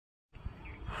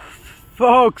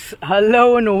Folks,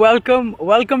 hello and welcome.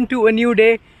 Welcome to a new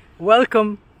day.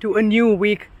 Welcome to a new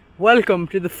week. Welcome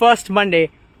to the first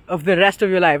Monday of the rest of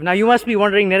your life. Now you must be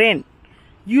wondering, Naren,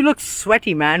 you look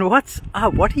sweaty, man. What's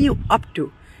up? What are you up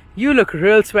to? You look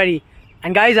real sweaty.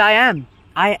 And guys, I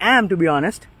am to be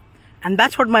honest. And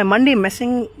that's what my Monday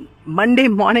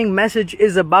morning message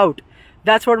is about.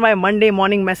 That's what my Monday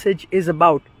morning message is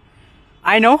about.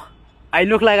 I know, I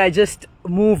look like I just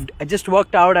moved. I just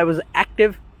worked out. I was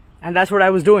active. And that's what I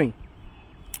was doing.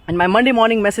 And my Monday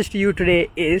morning message to you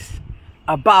today is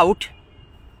about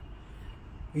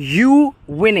you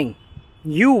winning.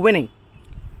 You winning.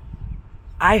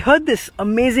 I heard this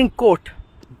amazing quote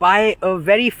by a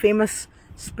very famous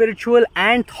spiritual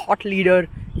and thought leader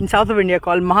in south of India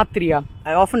called Mahatria.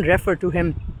 I often refer to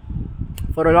him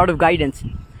for a lot of guidance.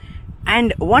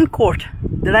 And one quote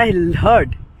that I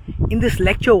heard in this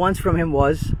lecture once from him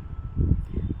was,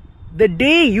 the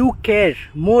day you care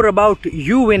more about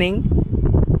you winning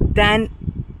than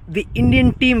the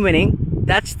Indian team winning,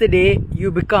 that's the day you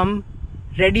become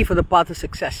ready for the path of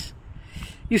success.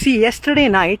 You see, yesterday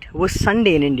night was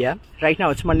Sunday in India. Right now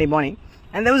it's Monday morning.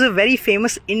 And there was a very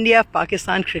famous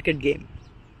India-Pakistan cricket game.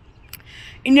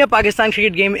 India-Pakistan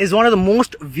cricket game is one of the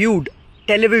most viewed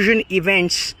television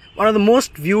events, one of the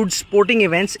most viewed sporting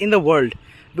events in the world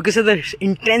because of the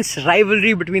intense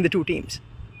rivalry between the two teams.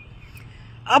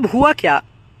 अब हुआ क्या?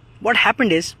 What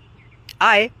happened is,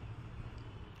 I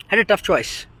had a tough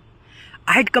choice.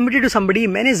 I had committed to somebody.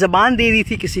 मैंने ज़बान दे दी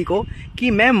थी किसी को कि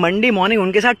मैं मंडे मॉर्निंग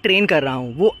उनके साथ ट्रेन कर रहा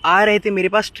हूँ. वो आ रहे थे मेरे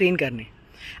पास ट्रेन करने.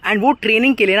 एंड वो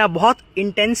ट्रेनिंग के लिए ना बहुत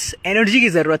इंटेंस एनर्जी की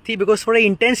ज़रूरत थी बिकॉज थोड़ा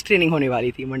इंटेंस ट्रेनिंग होने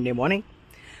वाली थी मंडे मॉर्निंग.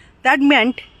 दैट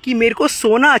मेंट कि मेरे को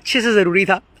सोना अच्छे से ज़रूरी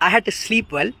था. I had to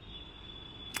sleep well.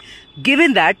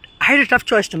 Given that I had a tough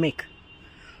choice to make.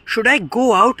 Should I go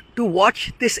out to watch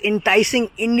this enticing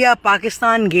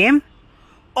India-Pakistan game?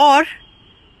 Or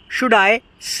should I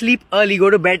sleep early, go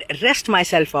to bed, rest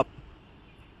myself up?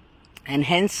 And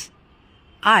hence,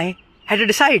 I had to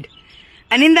decide.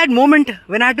 And in that moment,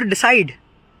 when I had to decide,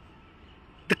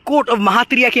 the quote of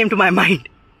Mahatria came to my mind.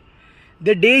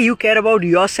 The day you care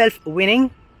about yourself winning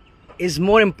is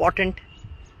more important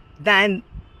than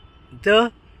the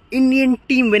Indian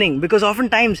team winning. Because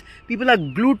oftentimes, people are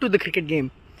glued to the cricket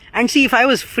game. And see, if I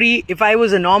was free, if I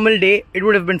was a normal day, it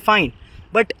would have been fine.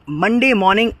 But Monday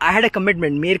morning, I had a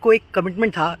commitment. मेरे को एक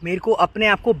commitment था. मेरे को अपने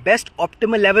आप को best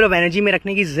optimal level of energy में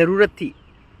रखने की ज़रूरत थी.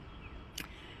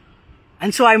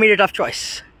 And so I made a tough choice.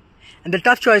 And the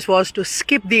tough choice was to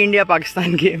skip the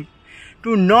India-Pakistan game.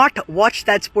 To not watch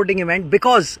that sporting event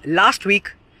because last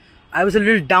week, I was a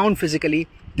little down physically.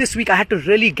 This week, I had to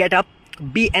really get up,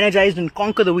 be energized and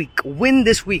conquer the week. Win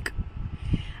this week.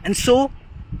 And so,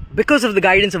 because of the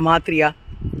guidance of Mahatria,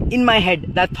 in my head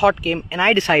that thought came and I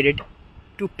decided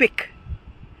to pick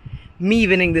me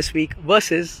winning this week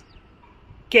versus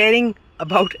caring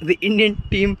about the Indian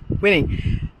team winning.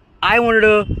 I wanted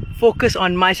to focus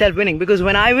on myself winning because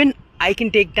when I win, I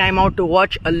can take time out to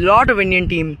watch a lot of Indian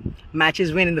team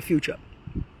matches win in the future.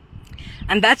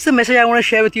 And that's the message I want to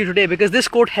share with you today because this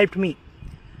quote helped me.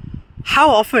 How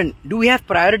often do we have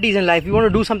priorities in life? We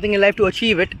want to do something in life to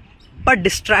achieve it, but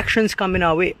distractions come in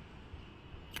our way.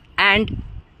 And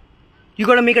you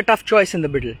got to make a tough choice in the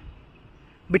middle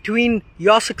between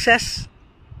your success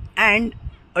and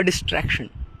a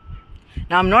distraction.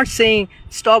 Now, I'm not saying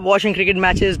stop watching cricket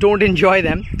matches, don't enjoy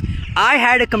them. I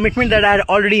had a commitment that I had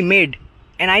already made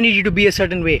and I needed to be a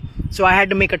certain way. So I had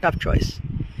to make a tough choice.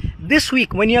 This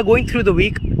week, when you're going through the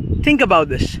week, think about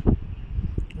this.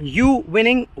 You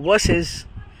winning versus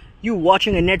you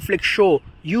watching a Netflix show,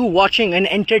 you watching an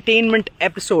entertainment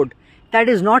episode that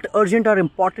is not urgent or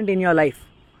important in your life.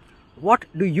 What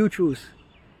do you choose?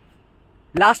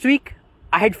 Last week,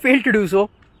 I had failed to do so.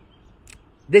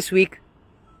 This week,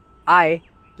 I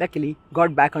luckily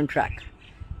got back on track.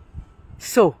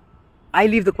 So, I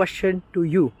leave the question to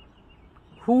you.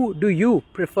 Who do you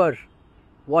prefer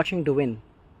watching to win?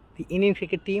 The Indian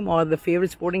cricket team or the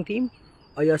favorite sporting team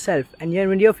or yourself? And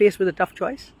when you're faced with a tough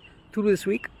choice through this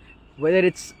week, whether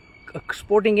it's a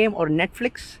sporting game or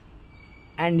Netflix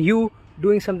and you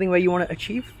doing something where you want to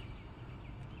achieve,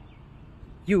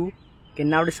 you can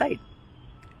now decide.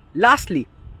 Lastly,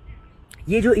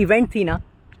 ये जो event थी ना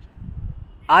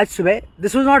आज सुबह,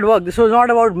 this was not work, this was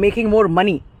not about making more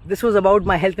money, this was about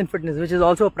my health and fitness, which is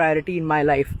also a priority in my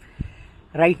life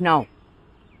right now.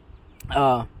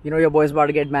 Your boy's about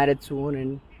to get married soon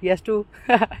and he has to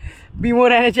be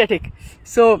more energetic.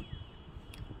 So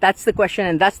that's the question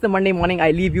and that's the Monday morning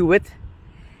I leave you with.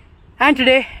 And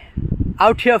today,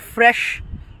 out here fresh,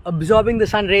 absorbing the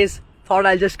sun rays, thought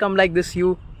I'll just come like this,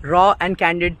 raw and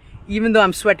candid, even though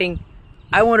I'm sweating.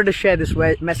 I wanted to share this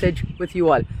message with you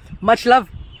all. Much love.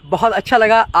 बहुत अच्छा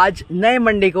लगा आज नए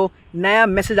Monday को नया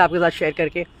message आपके साथ share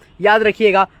करके. याद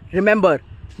रखिएगा, remember,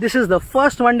 this is the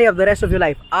first Monday of the rest of your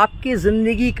life. आपकी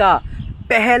जिंदगी का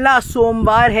पहला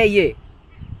सोमवार है ये.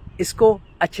 इसको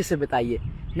अच्छे से बिताइए.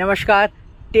 नमस्कार,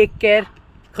 टेक केयर,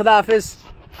 खुदा हाफिज.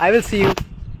 I will see you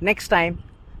next time,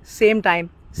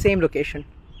 same location,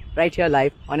 right here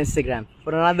live on Instagram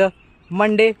for another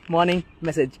Monday morning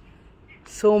message.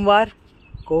 सोमवार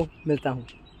को मिलता हूँ.